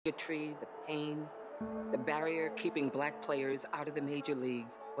bigotry, the pain, the barrier keeping black players out of the major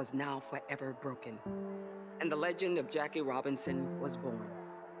leagues was now forever broken. And the legend of Jackie Robinson was born.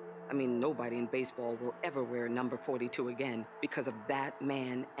 I mean, nobody in baseball will ever wear number 42 again because of that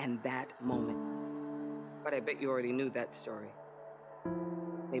man and that moment. But I bet you already knew that story.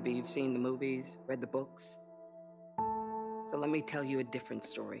 Maybe you've seen the movies, read the books. So let me tell you a different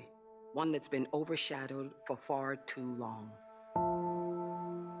story, one that's been overshadowed for far too long.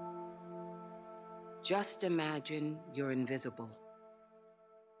 Just imagine you're invisible.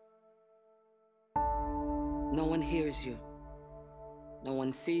 No one hears you. No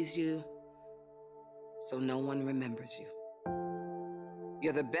one sees you, so no one remembers you.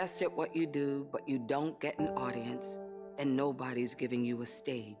 You're the best at what you do, but you don't get an audience, and nobody's giving you a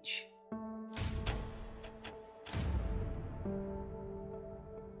stage.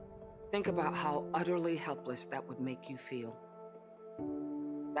 Think about how utterly helpless that would make you feel.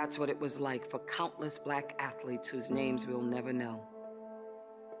 That's what it was like for countless black athletes whose names we'll never know.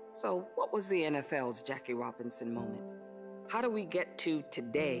 So what was the NFL's Jackie Robinson moment? How do we get to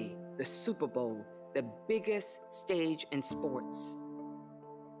today, the Super Bowl, the biggest stage in sports?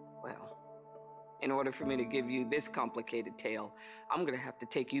 Well, in order for me to give you this complicated tale, I'm gonna have to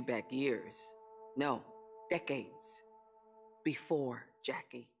take you back years. No, decades before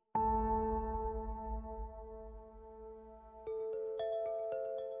Jackie.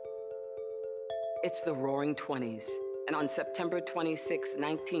 It's the Roaring 20s, and on September 26,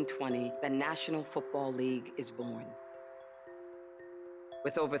 1920, the National Football League is born.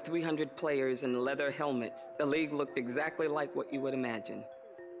 With over 300 players in leather helmets, the league looked exactly like what you would imagine.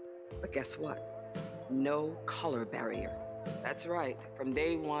 But guess what? No color barrier. That's right, from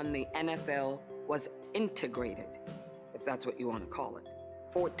day one, the NFL was integrated, if that's what you want to call it.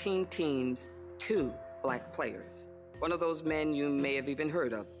 14 teams, 2 black players. One of those men you may have even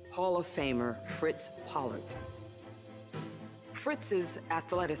heard of, Hall of Famer Fritz Pollard. Fritz's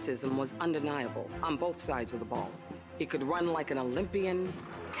athleticism was undeniable on both sides of the ball. He could run like an Olympian,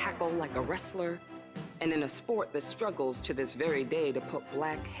 tackle like a wrestler, and in a sport that struggles to this very day to put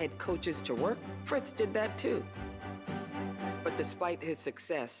black head coaches to work, Fritz did that too. But despite his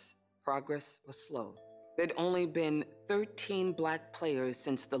success, progress was slow. There'd only been 13 black players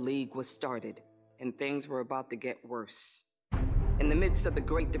since the league was started, and things were about to get worse. In the midst of the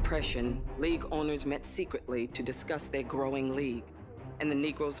Great Depression, league owners met secretly to discuss their growing league and the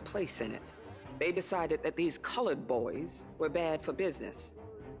Negroes' place in it. They decided that these colored boys were bad for business.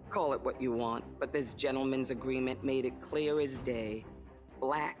 Call it what you want, but this gentleman's agreement made it clear as day.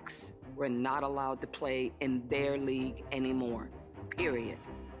 Blacks were not allowed to play in their league anymore, period.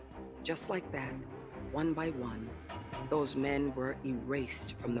 Just like that, one by one, those men were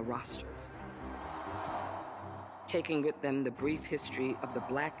erased from the rosters, taking with them the brief history of the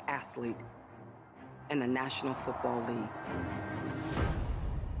black athlete and the National Football League.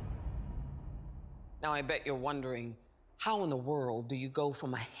 Now, I bet you're wondering, how in the world do you go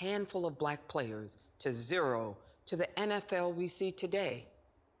from a handful of black players to 0 to the NFL we see today?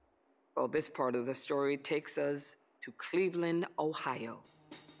 Well, this part of the story takes us to Cleveland, Ohio.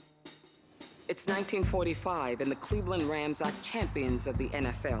 It's 1945, and the Cleveland Rams are champions of the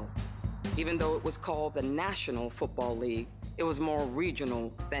NFL. Even though it was called the National Football League, it was more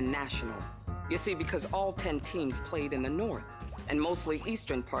regional than national. You see, because all 10 teams played in the north and mostly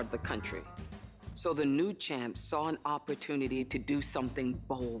eastern part of the country. So the new champs saw an opportunity to do something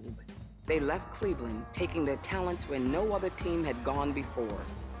bold. They left Cleveland, taking their talents where no other team had gone before,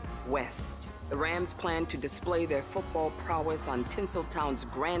 west. The Rams planned to display their football prowess on Tinseltown's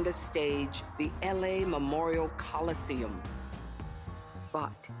grandest stage, the LA Memorial Coliseum.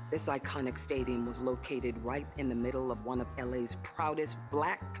 But this iconic stadium was located right in the middle of one of LA's proudest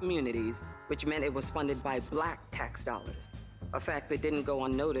black communities, which meant it was funded by black tax dollars. A fact that didn't go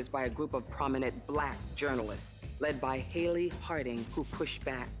unnoticed by a group of prominent black journalists, led by Haley Harding, who pushed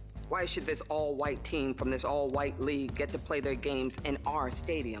back. Why should this all-white team from this all-white league get to play their games in our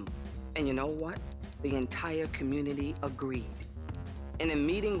stadium? And you know what? The entire community agreed. In a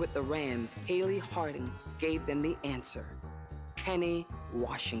meeting with the Rams, Haley Harding gave them the answer: Kenny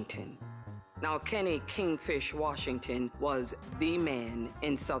Washington. Now, Kenny Kingfish Washington was the man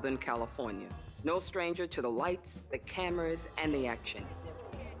in Southern California. No stranger to the lights, the cameras, and the action.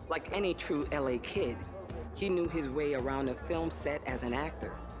 Like any true LA kid, he knew his way around a film set as an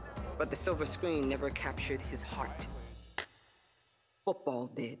actor, but the silver screen never captured his heart.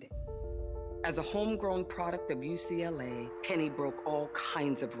 Football did. As a homegrown product of UCLA, Kenny broke all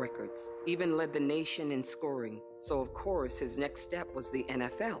kinds of records, even led the nation in scoring. So of course, his next step was the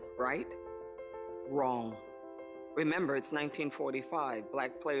NFL, right? Wrong. Remember, it's 1945.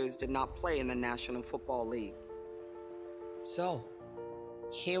 Black players did not play in the National Football League. So,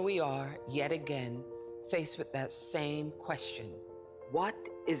 here we are yet again, faced with that same question. What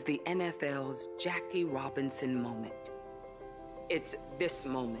is the NFL's Jackie Robinson moment? It's this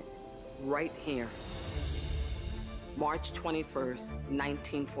moment, right here. March 21st,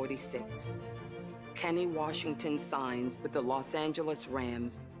 1946. Kenny Washington signs with the Los Angeles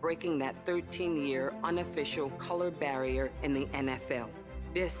Rams, breaking that 13-year unofficial color barrier in the NFL.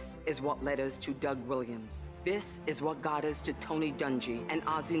 This is what led us to Doug Williams. This is what got us to Tony Dungy and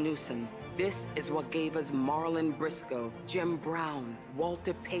Ozzie Newsome. This is what gave us Marlon Briscoe, Jim Brown,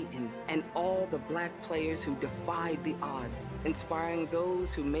 Walter Payton, and all the black players who defied the odds, inspiring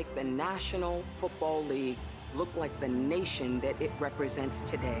those who make the National Football League look like the nation that it represents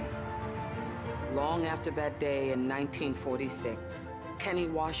today. Long after that day in 1946, Kenny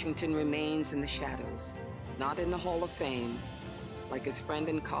Washington remains in the shadows, not in the Hall of Fame, like his friend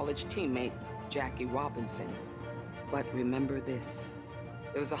and college teammate, Jackie Robinson. But remember this,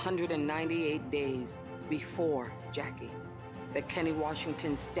 it was 198 days before Jackie that Kenny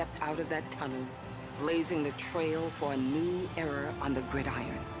Washington stepped out of that tunnel, blazing the trail for a new era on the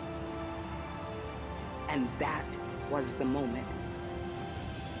gridiron. And that was the moment.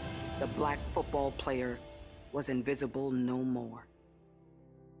 The black football player was invisible no more.